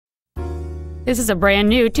This is a brand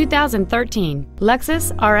new 2013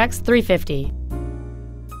 Lexus RX 350.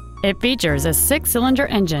 It features a 6-cylinder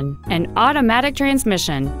engine, an automatic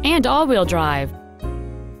transmission, and all-wheel drive.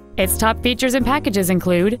 Its top features and packages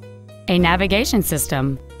include a navigation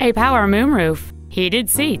system, a power moonroof, heated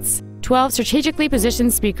seats, 12 strategically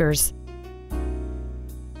positioned speakers,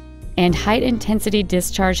 and high-intensity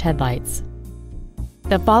discharge headlights.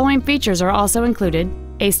 The following features are also included: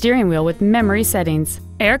 a steering wheel with memory settings,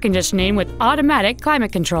 air conditioning with automatic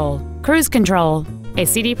climate control, cruise control, a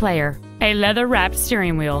CD player, a leather-wrapped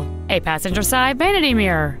steering wheel, a passenger side vanity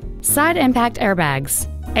mirror, side impact airbags,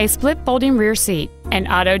 a split folding rear seat, an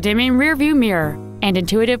auto-dimming rear-view mirror, and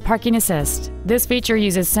intuitive parking assist. This feature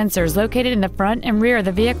uses sensors located in the front and rear of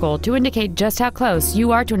the vehicle to indicate just how close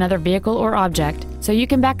you are to another vehicle or object, so you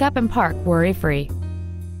can back up and park worry-free.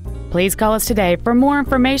 Please call us today for more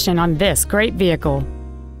information on this great vehicle.